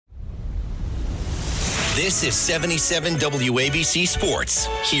This is 77 WABC Sports.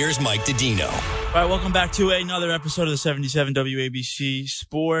 Here's Mike Didino. All right, welcome back to another episode of the 77 WABC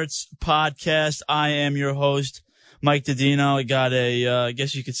Sports Podcast. I am your host, Mike Didino. I got I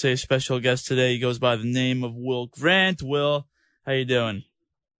guess you could say a special guest today. He goes by the name of Will Grant. Will, how you doing?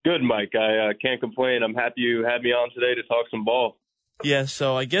 Good, Mike. I can't complain. I'm happy you had me on today to talk some ball. Yeah,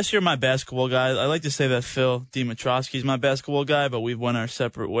 so I guess you're my basketball guy. I like to say that Phil Dimitrowski is my basketball guy, but we've went our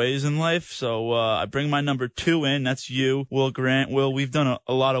separate ways in life. So I bring my number 2 in. That's you, Will Grant. Will, we've done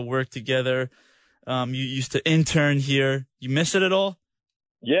a lot of work together. You used to intern here. You miss it at all?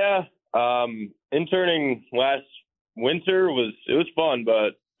 Yeah, interning last winter was fun,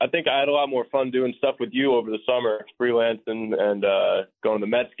 but I think I had a lot more fun doing stuff with you over the summer, freelancing and going to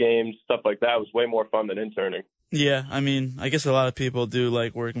Mets games, stuff like that. It was way more fun than interning. Yeah, I mean, I guess a lot of people do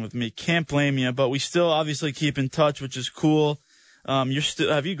like working with me. Can't blame you, but we still obviously keep in touch, which is cool.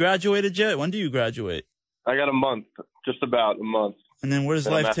 Have you graduated yet? When do you graduate? I got a month, just about a month. And then where does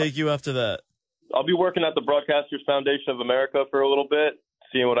life take you after that? I'll be working at the Broadcasters Foundation of America for a little bit,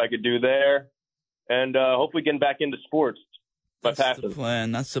 seeing what I could do there, and hopefully getting back into sports. That's the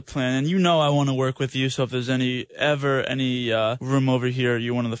plan. That's the plan. And you know I want to work with you, so if there's any room over here,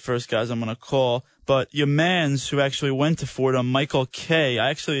 you're one of the first guys I'm going to call. But your mans who actually went to Fordham, Michael K., I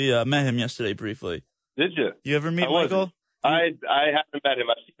actually met him yesterday briefly. Did you? You ever meet Michael? I haven't met him.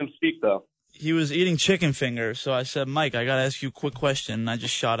 I've seen him speak, though. He was eating chicken fingers, so I said, Mike, I got to ask you a quick question. And I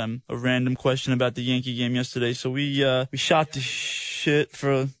just shot him a random question about the Yankee game yesterday. So we shot the shit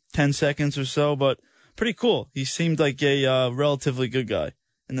for 10 seconds or so, but pretty cool. He seemed like a relatively good guy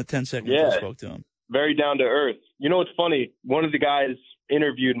in the 10 seconds I spoke to him. Very down to earth. You know what's funny? One of the guys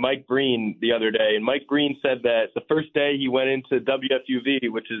interviewed Mike Breen the other day, and Mike Breen said that the first day he went into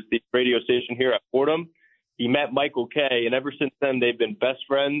WFUV, which is the radio station here at Fordham, he met Michael K., and ever since then they've been best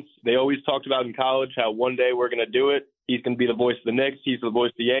friends. They always talked about in college how one day we're going to do it. He's going to be the voice of the Knicks. He's the voice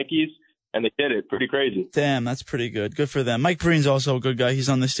of the Yankees. And they did it. Pretty crazy. Damn, that's pretty good. Good for them. Mike Breen's also a good guy. He's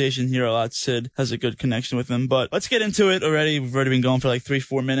on the station here a lot. Sid has a good connection with him. But let's get into it already. We've already been going for like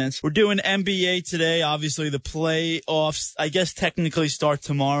 3-4 minutes. We're doing NBA today. Obviously, the playoffs, I guess, technically start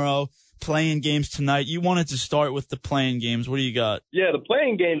tomorrow. Playing games tonight. You wanted to start with the playing games. What do you got? Yeah, the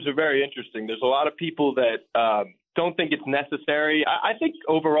playing games are very interesting. There's a lot of people that don't think it's necessary. I think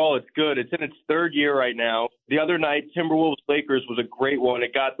overall it's good. It's in its third year right now. The other night, Timberwolves-Lakers was a great one.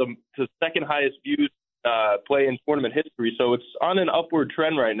 It got them to second highest views play in tournament history. So it's on an upward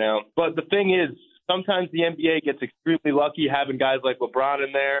trend right now. But the thing is, sometimes the NBA gets extremely lucky having guys like LeBron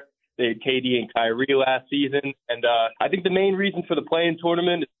in there. They had KD and Kyrie last season. And I think the main reason for the play-in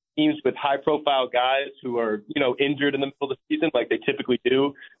tournament is teams with high-profile guys who are, injured in the middle of the season like they typically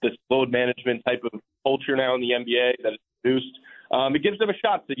do, this load management type of culture now in the NBA that is produced. It gives them a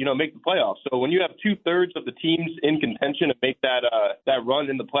shot to, make the playoffs. So when you have 2/3 of the teams in contention to make that run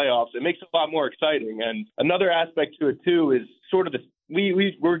in the playoffs, it makes it a lot more exciting. And another aspect to it, too, is sort of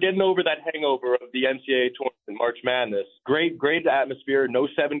we're getting over that hangover of the NCAA tournament, March Madness. Great atmosphere, no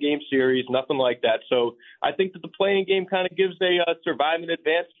 7-game series, nothing like that. So I think that the playing game kind of gives a survive and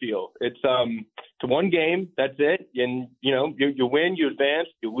advance feel. It's one game, that's it, and you win, you advance,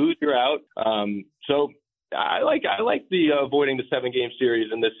 you lose, you're out. So I like the avoiding the 7-game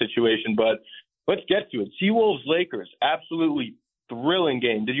series in this situation, but let's get to it. T-Wolves Lakers, absolutely thrilling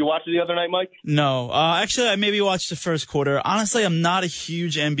game. Did you watch it the other night, Mike? No. Actually, I maybe watched the first quarter. Honestly, I'm not a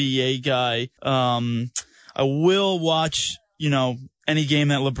huge NBA guy. I will watch, any game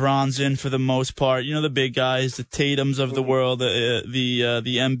that LeBron's in for the most part. The big guys, the Tatums of the world, the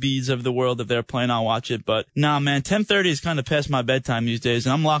Embiids of the world, if they're playing, I'll watch it. But nah, man, 10:30 is kind of past my bedtime these days,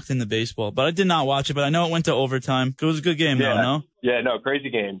 and I'm locked into baseball. But I did not watch it, but I know it went to overtime. It was a good game, though, no? Yeah, no, crazy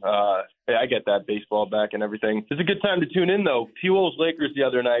game. I get that, baseball back and everything. It's a good time to tune in, though. T-Wolves Lakers the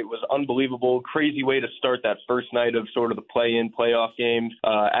other night was unbelievable. Crazy way to start that first night of sort of the play-in playoff games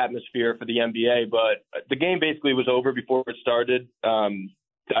atmosphere for the NBA. But the game basically was over before it started.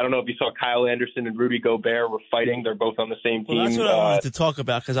 I don't know if you saw Kyle Anderson and Rudy Gobert were fighting. They're both on the same team. Well, that's what I wanted to talk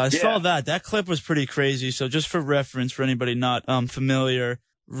about because I saw that. That clip was pretty crazy. So just for reference, for anybody not familiar,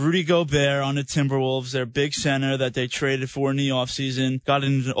 Rudy Gobert on the Timberwolves, their big center that they traded for in the offseason, got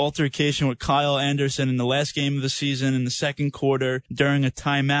in an altercation with Kyle Anderson in the last game of the season in the second quarter during a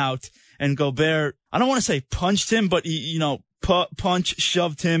timeout. And Gobert, I don't want to say punched him, but he,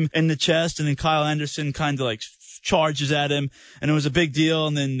 shoved him in the chest. And then Kyle Anderson kind of charges at him, and it was a big deal.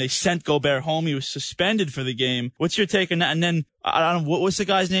 And then they sent Gobert home. He was suspended for the game. What's your take on that? And then I don't know what's the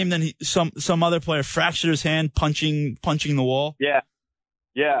guy's name. Then some other player fractured his hand punching the wall. Yeah,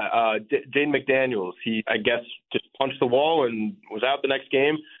 Jaden McDaniels. He, I guess, just punched the wall and was out the next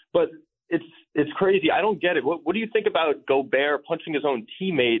game. But it's crazy. I don't get it. What do you think about Gobert punching his own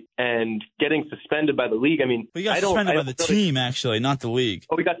teammate and getting suspended by the league? I mean, he got suspended by the team, actually, not the league.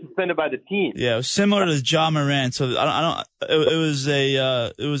 Oh, he got suspended by the team. Yeah, it was similar to Ja Morant. So it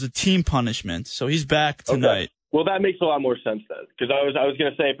was a team punishment. So he's back tonight. Okay. Well, that makes a lot more sense then, because I was going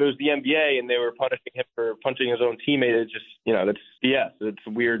to say if it was the NBA and they were punishing him for punching his own teammate, it's just that's BS. It's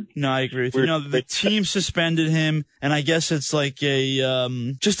weird. No, I agree with you. The team suspended him, and I guess it's like a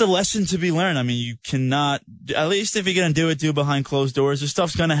just a lesson to be learned. I mean, you cannot, at least if you're going to do it behind closed doors. This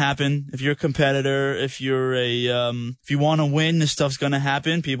stuff's going to happen. If you're a competitor, if you're if you want to win, this stuff's going to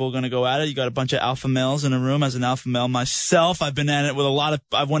happen. People are going to go at it. You got a bunch of alpha males in a room. As an alpha male myself, I've went at it with a lot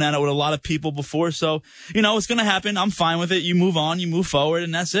of people before. So it's going to happen. I'm fine with it. You move on, you move forward,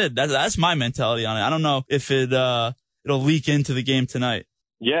 and that's it. That's my mentality on it. I don't know if it'll leak into the game tonight.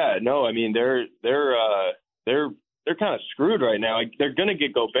 Yeah, no, I mean they're kind of screwed right now. They're going to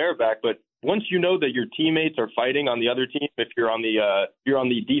get Gobert back, but once you know that your teammates are fighting on the other team, if you're on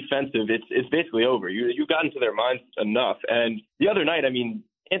the defensive, it's basically over. You got into their minds enough. And the other night, I mean,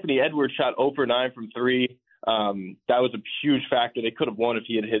 Anthony Edwards shot 0 for 9 from 3. That was a huge factor. They could have won if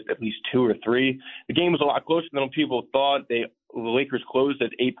he had hit at least 2 or 3. The game was a lot closer than people thought. The Lakers closed as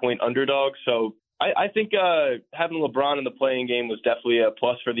 8-point underdogs. So I think having LeBron in the playing game was definitely a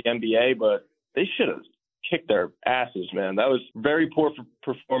plus for the NBA, but they should have kicked their asses, man. That was very poor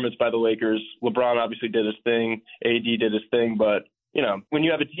performance by the Lakers. LeBron obviously did his thing. AD did his thing, but when you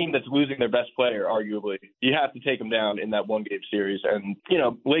have a team that's losing their best player, arguably, you have to take them down in that one-game series. And,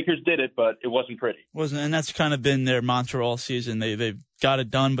 Lakers did it, but it wasn't pretty. And that's kind of been their mantra all season. They've got it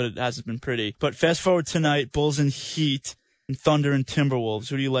done, but it hasn't been pretty. But fast forward tonight, Bulls and Heat, and Thunder and Timberwolves.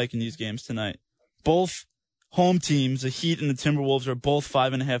 Who do you like in these games tonight? Both home teams, the Heat and the Timberwolves, are both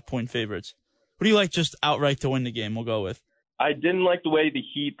 5.5-point favorites. Who do you like just outright to win the game? We'll go with. I didn't like the way the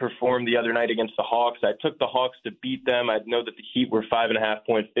Heat performed the other night against the Hawks. I took the Hawks to beat them. I know that the Heat were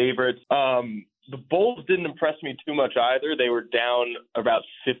 5.5-point favorites. The Bulls didn't impress me too much either. They were down about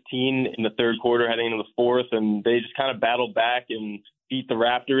 15 in the third quarter heading into the fourth, and they just kind of battled back and beat the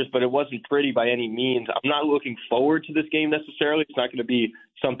Raptors, but it wasn't pretty by any means. I'm not looking forward to this game necessarily. It's not going to be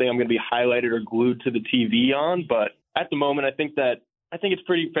something I'm going to be highlighted or glued to the TV on, but at the moment, I think it's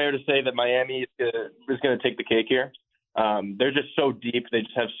pretty fair to say that Miami is going to take the cake here. They're just so deep. They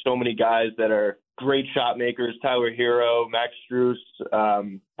just have so many guys that are great shot makers. Tyler Hero, Max Strus,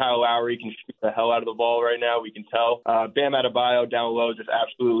 Kyle Lowry can shoot the hell out of the ball right now. We can tell. Bam Adebayo down low just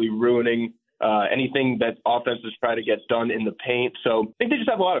absolutely ruining anything that offenses try to get done in the paint. So I think they just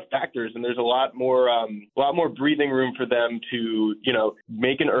have a lot of factors, and there's a lot more breathing room for them to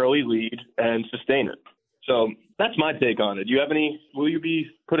make an early lead and sustain it. So that's my take on it. Will you be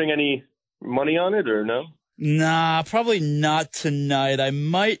putting any money on it or no? Nah, probably not tonight. I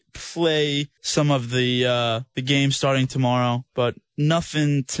might play some of the games starting tomorrow, but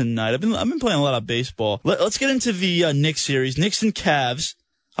nothing tonight. I've been playing a lot of baseball. Let's get into the Knicks series. Knicks and Cavs.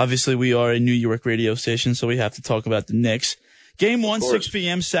 Obviously, we are a New York radio station, so we have to talk about the Knicks. Game 1, 6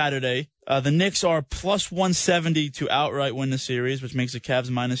 p.m. Saturday. The Knicks are plus 170 to outright win the series, which makes the Cavs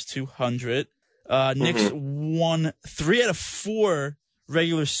minus 200. Knicks won 3 out of 4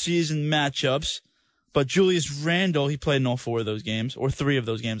 regular season matchups. But Julius Randle, he played in all 4 of those games, or 3 of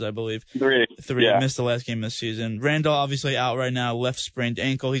those games, I believe. 3. Yeah. Missed the last game this season. Randle obviously out right now, left sprained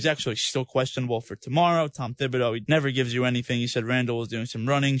ankle. He's actually still questionable for tomorrow. Tom Thibodeau, he never gives you anything. He said Randle was doing some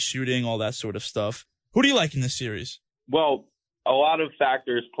running, shooting, all that sort of stuff. Who do you like in this series? Well, a lot of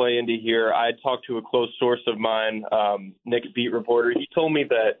factors play into here. I talked to a close source of mine, Knicks beat reporter. He told me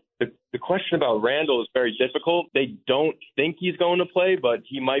that the question about Randle is very difficult. They don't think he's going to play, but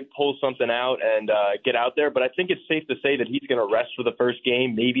he might pull something out and get out there. But I think it's safe to say that he's going to rest for the first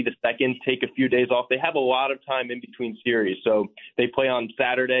game, maybe the second, take a few days off. They have a lot of time in between series. So they play on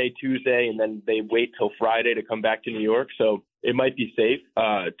Saturday, Tuesday, and then they wait till Friday to come back to New York. So it might be safe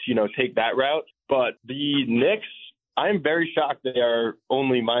to take that route. But the Knicks, I'm very shocked they are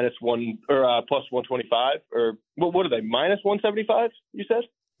only minus 1 or plus 125 or what are they, minus 175, you said?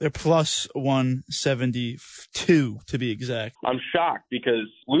 They're plus 172 to be exact. I'm shocked because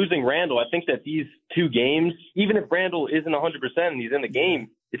losing Randle, I think that these 2 games, even if Randle isn't 100% and he's in the game,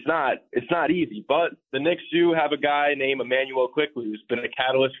 it's not easy. But the Knicks do have a guy named Emmanuel Quickley who's been a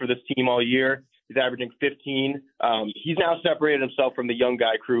catalyst for this team all year. He's averaging 15. He's now separated himself from the young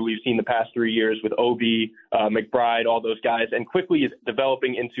guy crew we've seen the past 3 years with Obi, McBride, all those guys, and quickly is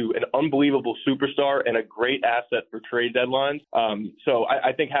developing into an unbelievable superstar and a great asset for trade deadlines. So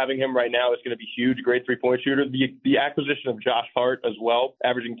I think having him right now is going to be huge. Great three-point shooter. The acquisition of Josh Hart as well,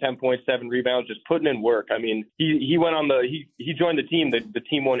 averaging 10.7 rebounds, just putting in work. I mean, he went on he joined the team. The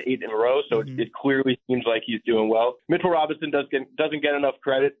team won 8 in a row, so it clearly seems like he's doing well. Mitchell Robinson doesn't get enough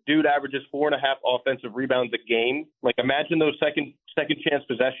credit. Dude averages 4.5 offensive rebounds a game. Like, imagine those second chance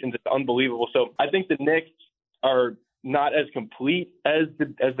possessions. It's unbelievable. So I think the Knicks are not as complete as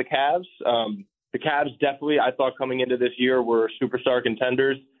the Cavs. The Cavs definitely, I thought coming into this year, were superstar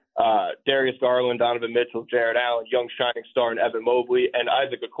contenders. Darius Garland, Donovan Mitchell, Jared Allen, young shining star, and Evan Mobley, and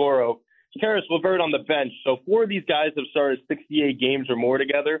Isaac Okoro. Karis LeVert on the bench. So 4 of these guys have started 68 games or more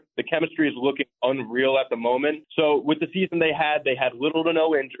together. The chemistry is looking unreal at the moment. So with the season they had little to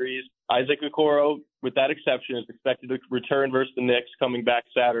no injuries. Isaac Okoro, with that exception, is expected to return versus the Knicks coming back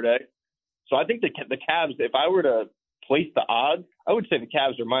Saturday. So I think the Cavs, if I were to place the odds, I would say the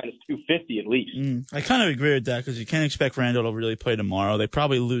Cavs are minus 250 at least. I kind of agree with that because you can't expect Randall to really play tomorrow. They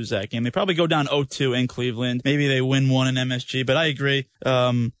probably lose that game. They probably go down 0-2 in Cleveland. Maybe they win one in MSG, but I agree.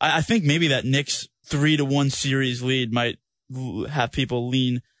 I think maybe that Knicks 3-1 series lead might have people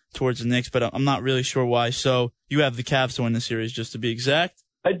lean towards the Knicks, but I'm not really sure why. So you have the Cavs to win the series, just to be exact.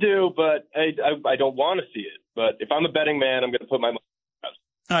 I do, but I don't want to see it. But if I'm a betting man, I'm going to put my money.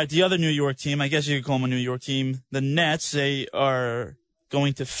 All right, the other New York team, I guess you could call them a New York team, the Nets, they are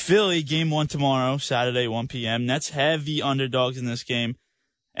going to Philly, game 1 tomorrow, Saturday, 1 p.m. Nets heavy underdogs in this game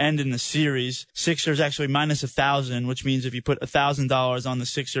and in the series. Sixers actually minus 1,000, which means if you put $1,000 on the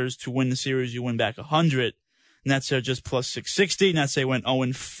Sixers to win the series, you win back 100. Nets are just plus 660. Nets, they went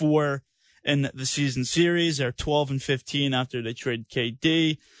 0-4 in the season series. They're 12-15 after they trade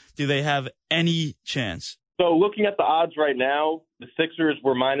KD. Do they have any chance? So looking at the odds right now, the Sixers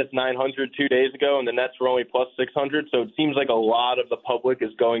were minus 900 2 days ago, and the Nets were only plus 600. So it seems like a lot of the public is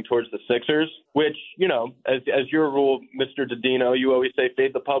going towards the Sixers, which, you know, as your rule, Mr. Didino, you always say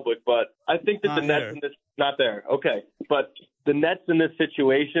fade the public. But I think that the Nets in this not there. Okay. But the Nets in this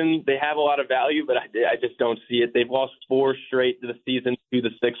situation, they have a lot of value, but I just don't see it. They've lost 4 straight this season to the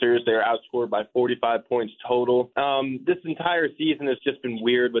Sixers. They're outscored by 45 points total. This entire season has just been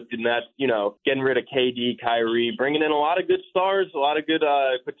weird with the Nets, you know, getting rid of KD, Kyrie, bringing in a lot of good stars, a lot of good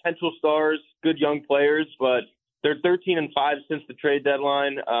potential stars, good young players, but they're 13-5 since the trade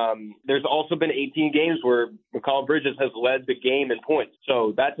deadline. There's also been 18 games where Mikal Bridges has led the game in points.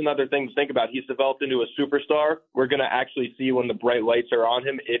 So that's another thing to think about. He's developed into a superstar. We're going to actually see when the bright lights are on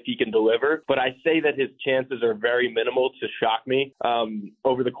him if he can deliver. But I say that his chances are very minimal to shock me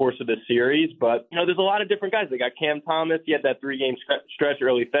over the course of this series. But, you know, there's a lot of different guys. They got Cam Thomas. He had that 3-game stretch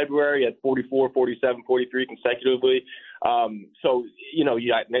early February. He had 44, 47, 43 consecutively. So, you know,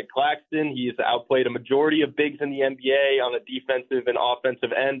 you got Nick Claxton. He's outplayed a majority of bigs in the NBA on a defensive and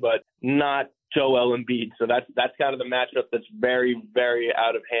offensive end, but not Joel Embiid. So that's kind of the matchup that's very, very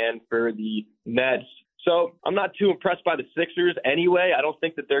out of hand for the Nets. So I'm not too impressed by the Sixers anyway. I don't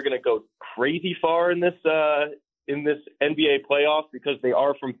think that they're going to go crazy far in this NBA playoff because they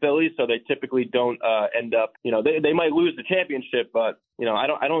are from Philly, so they typically don't end up. You know, they might lose the championship, but you know, I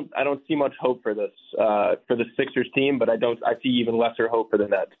don't see much hope for this for the Sixers team. But I see even lesser hope for the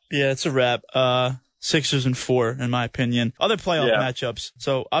Nets. Yeah, it's a wrap. Sixers and 4, in my opinion. Other playoff matchups.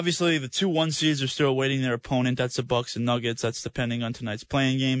 So obviously the 2-1 seeds are still awaiting their opponent. That's the Bucks and Nuggets. That's depending on tonight's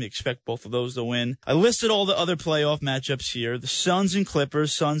playing game. Expect both of those to win. I listed all the other playoff matchups here. The Suns and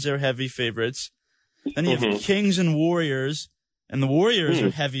Clippers. Suns are heavy favorites. Then you have Kings and Warriors. And the Warriors are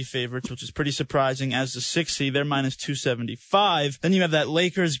heavy favorites, which is pretty surprising. As the 6th seed, they're minus 275. Then you have that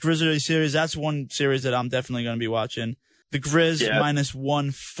Lakers-Grizzlies series. That's one series that I'm definitely going to be watching. The Grizz minus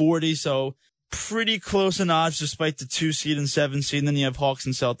 140. So pretty close in odds despite the 2 seed and 7 seed. And then you have Hawks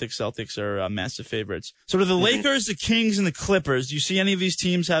and Celtics. Celtics are massive favorites. So to the Lakers, the Kings, and the Clippers, do you see any of these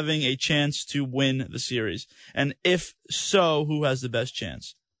teams having a chance to win the series? And if so, who has the best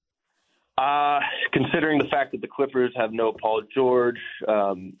chance? Considering the fact that the Clippers have no Paul George,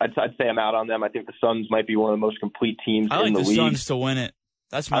 I'd say I'm out on them. I think the Suns might be one of the most complete teams in the league. I like the Suns to win it.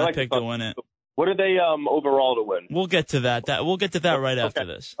 That's my pick to win it. What are they overall to win? We'll get to that. We'll get to that right after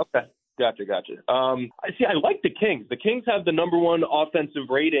this. Okay. Gotcha. I like the Kings. The Kings have the number one offensive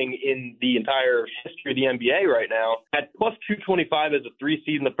rating in the entire history of the NBA right now at plus 225 as a 3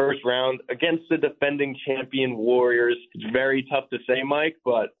 seed in the first round against the defending champion Warriors. It's very tough to say, Mike,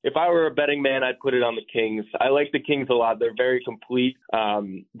 but if I were a betting man, I'd put it on the Kings. I like the Kings a lot. They're very complete.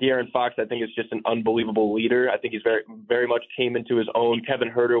 De'Aaron Fox, I think, is just an unbelievable leader. I think he's very, very much came into his own. Kevin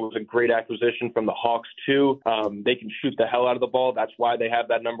Huerter was a great acquisition from the Hawks, too. They can shoot the hell out of the ball. That's why they have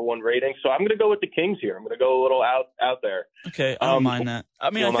that number one rating. So I'm going to go with the Kings here. I'm going to go a little out there. Okay, I don't mind that. I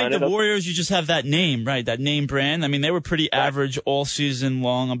mean, I think the Warriors, you just have that name, right? That name brand. I mean, they were pretty average all season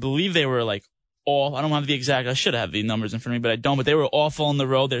long. I believe they were like I don't have the exact, I should have the numbers in front of me, but I don't. But they were awful on the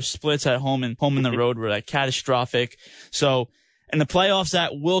road. Their splits at home and home in the road were like catastrophic. So in the playoffs,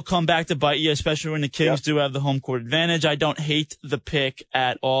 that will come back to bite you, especially when the Kings do have the home court advantage. I don't hate the pick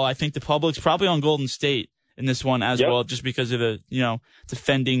at all. I think the public's probably on Golden State in this one as well, just because of the,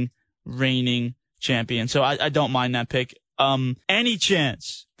 defending, reigning champion. So I don't mind that pick. Any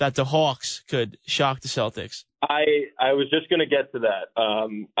chance that the Hawks could shock the Celtics? I was just going to get to that.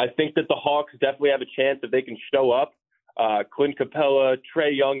 I think that the Hawks definitely have a chance if they can show up. Clint Capella,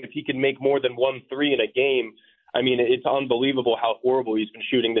 Trae Young, if he can make more than 1 3 in a game, I mean, it's unbelievable how horrible he's been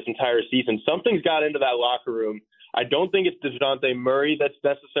shooting this entire season. Something's got into that locker room. I don't think it's DeJounte Murray that's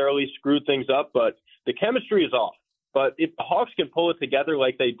necessarily screwed things up, but the chemistry is off. But if the Hawks can pull it together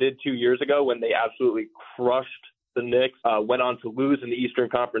like they did 2 years ago when they absolutely crushed the Knicks, went on to lose in the Eastern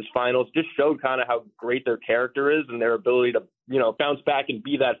Conference Finals, just showed kind of how great their character is and their ability to, bounce back and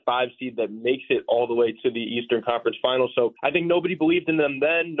be that 5 seed that makes it all the way to the Eastern Conference Finals. So I think nobody believed in them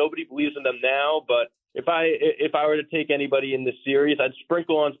then. Nobody believes in them now. But if I were to take anybody in this series, I'd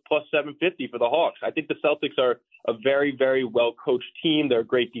sprinkle on plus 750 for the Hawks. I think the Celtics are a very, very well-coached team. They're a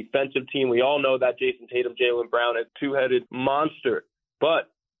great defensive team. We all know that Jason Tatum, Jaylen Brown, a two-headed monster. But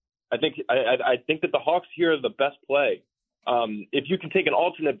I think that the Hawks here are the best play. If you can take an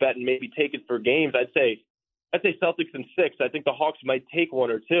alternate bet and maybe take it for games, I'd say Celtics in 6. I think the Hawks might take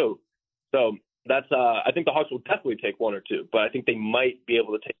 1 or 2. So that's I think the Hawks will definitely take 1 or 2, but I think they might be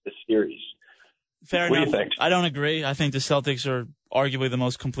able to take the series. Fair enough. What do you think? I don't agree. I think the Celtics are arguably the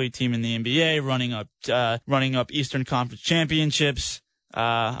most complete team in the NBA, running up Eastern Conference championships.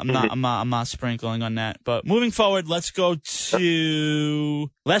 I'm not sprinkling on that. But moving forward, let's go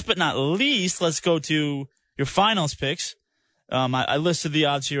to last but not least. Let's go to your finals picks. I listed the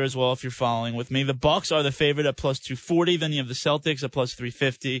odds here as well if you're following with me. The Bucks are the favorite at plus 240. Then you have the Celtics at plus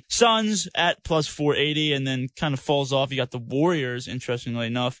 350. Suns at plus 480, and then kind of falls off. You got the Warriors, interestingly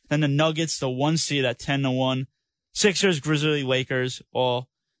enough. Then the Nuggets, the 1 seed at 10-1. Sixers, Grizzlies, Lakers, all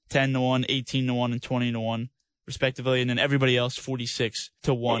 10-1, 18-1, and 20-1, respectively. And then everybody else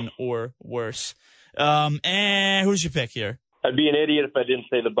 46-1 or worse. And who's your pick here? I'd be an idiot if I didn't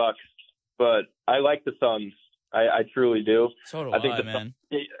say the Bucks, but I like the Suns. I truly do. So do I think man.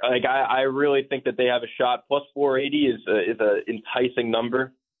 I really think that they have a shot. Plus 480 is a enticing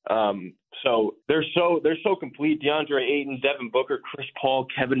number. So they're so complete. DeAndre Ayton, Devin Booker, Chris Paul,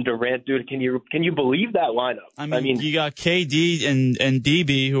 Kevin Durant, dude. Can you believe that lineup? I mean, you got KD and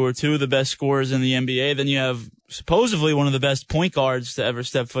DB, who are 2 of the best scorers in the NBA. Then you have supposedly one of the best point guards to ever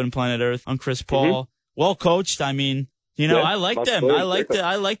step foot on planet Earth on Chris Paul. Mm-hmm. Well coached. I mean, I like them. I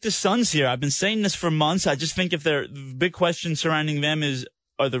like the Suns here. I've been saying this for months. I just think the big question surrounding them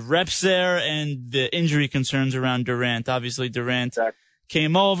are the reps there and the injury concerns around Durant. Obviously, Durant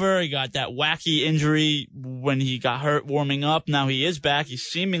came over. He got that wacky injury when he got hurt warming up. Now he is back. He's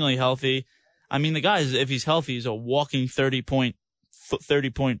seemingly healthy. I mean, the guy, if he's healthy, he's a walking 30 point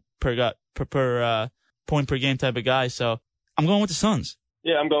per point per game type of guy. So I'm going with the Suns.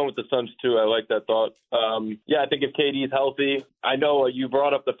 Yeah, I'm going with the Suns, too. I like that thought. I think if KD is healthy, I know you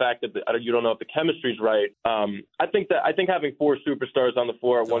brought up the fact that you don't know if the chemistry's right. I think having 4 superstars on the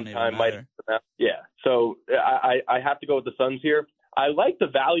floor at one time might. Yeah, so I have to go with the Suns here. I like the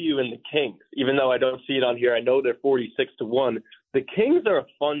value in the Kings, even though I don't see it on here. I know they're 46-1. The Kings are a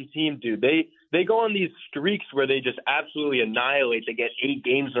fun team, dude. They go on these streaks where they just absolutely annihilate. They get 8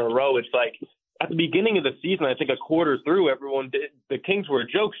 games in a row. It's like, at the beginning of the season, I think a quarter through, the Kings were a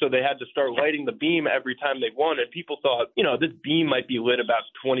joke, so they had to start lighting the beam every time they won, and people thought, this beam might be lit about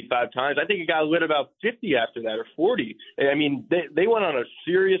 25 times. I think it got lit about 50 after that, or 40. I mean, they went on a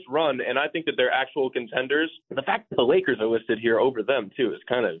serious run, and I think that they're actual contenders. The fact that the Lakers are listed here over them, too, is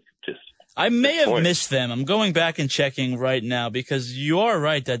kind of just... I may have missed them. I'm going back and checking right now because you are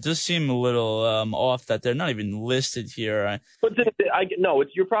right. That does seem a little off that they're not even listed here. But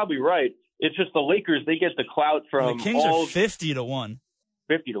you're probably right. It's just the Lakers, they get the clout from the Kings are 50-1.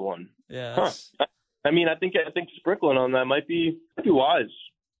 50-1. Yeah. Huh. I mean, I think sprinkling on that might be wise.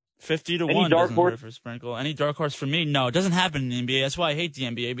 50 to Any 1 dark doesn't horse? hurt for Sprinkle. Any dark horse for me? No, it doesn't happen in the NBA. That's why I hate the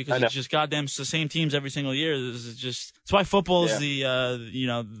NBA, because it's just goddamn the same teams every single year. That's why football is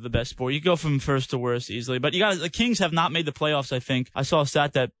the best sport. You go from first to worst easily. But the Kings have not made the playoffs, I think. I saw a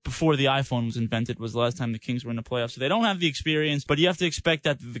stat that before the iPhone was invented was the last time the Kings were in the playoffs. So they don't have the experience, but you have to expect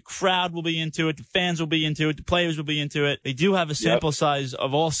that the crowd will be into it, the fans will be into it, the players will be into it. They do have a sample size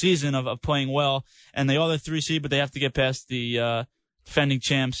of all season of playing well, and they are the 3 seed, but they have to get past the defending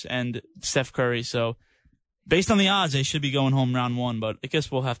champs and Steph Curry. So based on the odds, they should be going home round 1, but I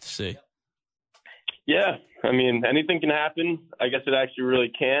guess we'll have to see. Yeah, I mean, anything can happen. I guess it actually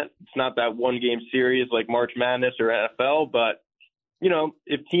really can't. It's not that one-game series like March Madness or NFL, but,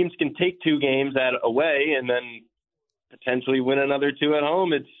 if teams can take 2 games away and then potentially win another 2 at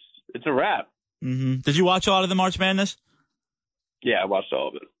home, it's a wrap. Mm-hmm. Did you watch a lot of the March Madness? Yeah, I watched all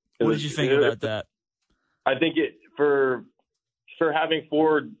of it. What did you think about that? I think for having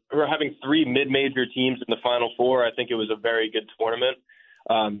 3 mid-major teams in the Final Four, I think it was a very good tournament.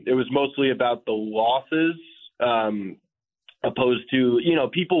 It was mostly about the losses, opposed to,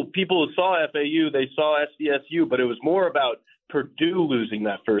 people saw FAU, they saw SDSU, but it was more about Purdue losing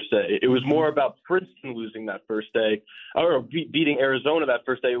that first day. It was more about Princeton losing that first day, or beating Arizona that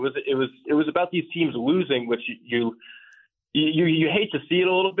first day. It was about these teams losing, which you hate to see it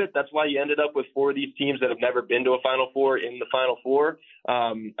a little bit. That's why you ended up with 4 of these teams that have never been to a Final Four in the Final Four.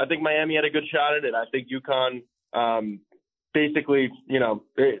 I think Miami had a good shot at it. I think UConn, basically,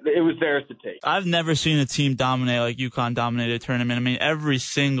 it was theirs to take. I've never seen a team dominate like UConn dominated a tournament. I mean, every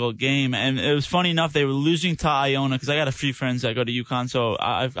single game. And it was funny enough, they were losing to Iona, because I got a few friends that go to UConn, so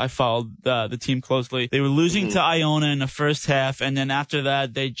I followed the team closely. They were losing to Iona in the first half, and then after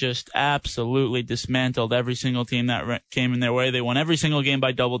that, they just absolutely dismantled every single team that came in their way. They won every single game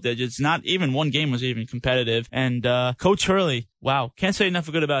by double digits. Not even one game was even competitive. And Coach Hurley, wow, can't say enough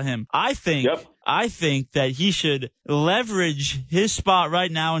good about him. I think that he should leverage his spot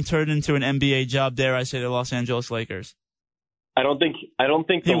right now and turn it into an NBA job. Dare I say, the Los Angeles Lakers? I don't think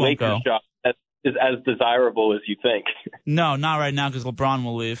the Lakers job is as desirable as you think. No, not right now, because LeBron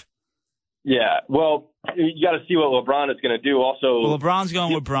will leave. Yeah, well, you got to see what LeBron is going to do. Also, well, LeBron's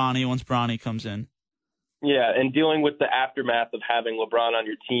going with Bronny once Bronny comes in. Yeah, and dealing with the aftermath of having LeBron on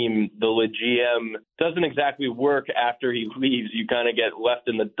your team, the GM doesn't exactly work after he leaves. You kind of get left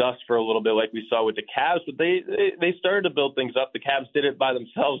in the dust for a little bit, like we saw with the Cavs. But they started to build things up. The Cavs did it by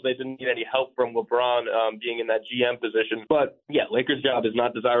themselves. They didn't need any help from LeBron being in that GM position. But, yeah, Lakers' job is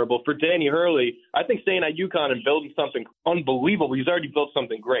not desirable. For Danny Hurley, I think staying at UConn and building something unbelievable, he's already built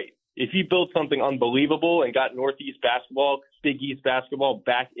something great. If he built something unbelievable and got Northeast basketball, Big East basketball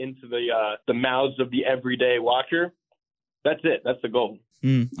back into the mouths of the everyday watcher, that's it. That's the goal.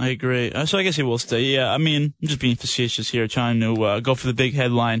 I agree. So I guess he will stay. Yeah, I mean, I'm just being facetious here, trying to go for the big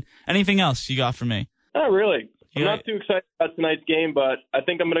headline. Anything else you got for me? Not really. I'm not too excited about tonight's game, but I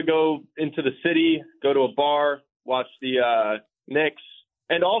think I'm going to go into the city, go to a bar, watch the Knicks.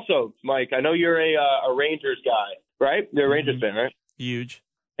 And also, Mike, I know you're a Rangers guy, right? You're a Rangers fan, right? Huge.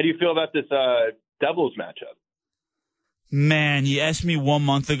 How do you feel about this Devils matchup? Man, you asked me 1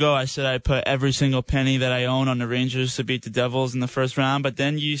 month ago. I said I'd put every single penny that I own on the Rangers to beat the Devils in the first round. But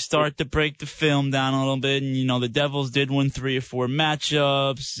then you start to break the film down a little bit. And, the Devils did win 3 or 4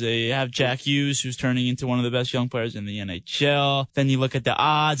 matchups. They have Jack Hughes, who's turning into one of the best young players in the NHL. Then you look at the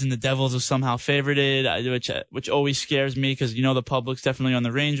odds, and the Devils are somehow favorited, which always scares me because, the public's definitely on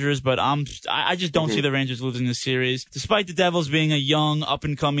the Rangers. But I just don't see the Rangers losing this series. Despite the Devils being a young,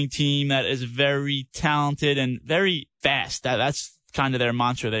 up-and-coming team that is very talented and very fast. That's kind of their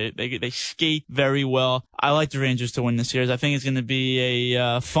mantra. They skate very well. I like the Rangers to win this series. I think it's going to be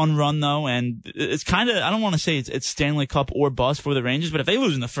a fun run, though, and it's kind of, I don't want to say it's Stanley Cup or bust for the Rangers, but if they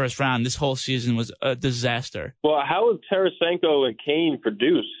lose in the first round, this whole season was a disaster. Well, how have Tarasenko and Kane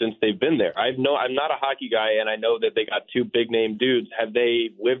produced since they've been there? I'm not a hockey guy, and I know that they got 2 big-name dudes. Have they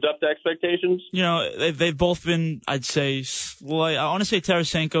lived up to expectations? They've both been, I'd say, slight. I want to say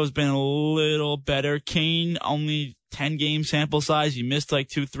Tarasenko's been a little better. Kane only 10-game sample size. He missed like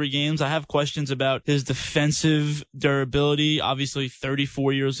 2-3 games. I have questions about his defensive durability. Obviously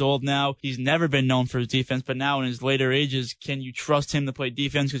 34 years old now. He's never been known for his defense, but now in his later ages, can you trust him to play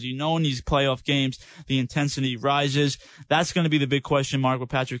defense? Because in these playoff games, the intensity rises. That's going to be the big question mark with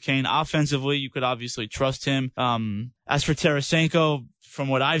Patrick Kane. Offensively, you could obviously trust him. As for Tarasenko, from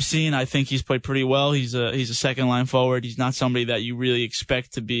what I've seen, I think he's played pretty well. He's a second line forward. He's not somebody that you really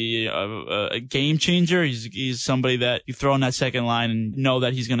expect to be a game changer. He's somebody that you throw in that second line and know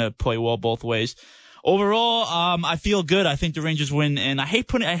that he's going to play well both ways. Overall, I feel good. I think the Rangers win, and I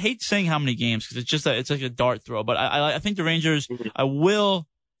hate saying how many games because it's like a dart throw. But I think the Rangers. I will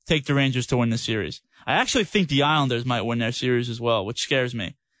take the Rangers to win the series. I actually think the Islanders might win their series as well, which scares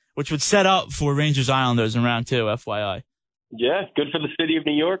me, which would set up for Rangers-Islanders in round 2, FYI. Yeah, good for the city of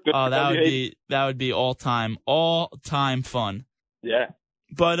New York. Good for that would be all time fun. Yeah.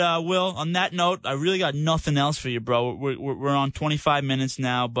 But Will, on that note, I really got nothing else for you, bro. We're on 25 minutes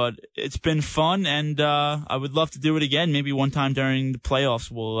now, but it's been fun, and I would love to do it again. Maybe one time during the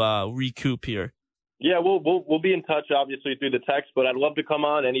playoffs, we'll recoup here. Yeah, we'll be in touch, obviously, through the text, but I'd love to come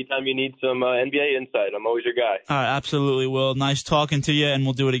on anytime you need some NBA insight. I'm always your guy. All right, absolutely, Will. Nice talking to you, and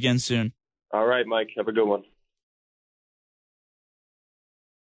we'll do it again soon. All right, Mike. Have a good one.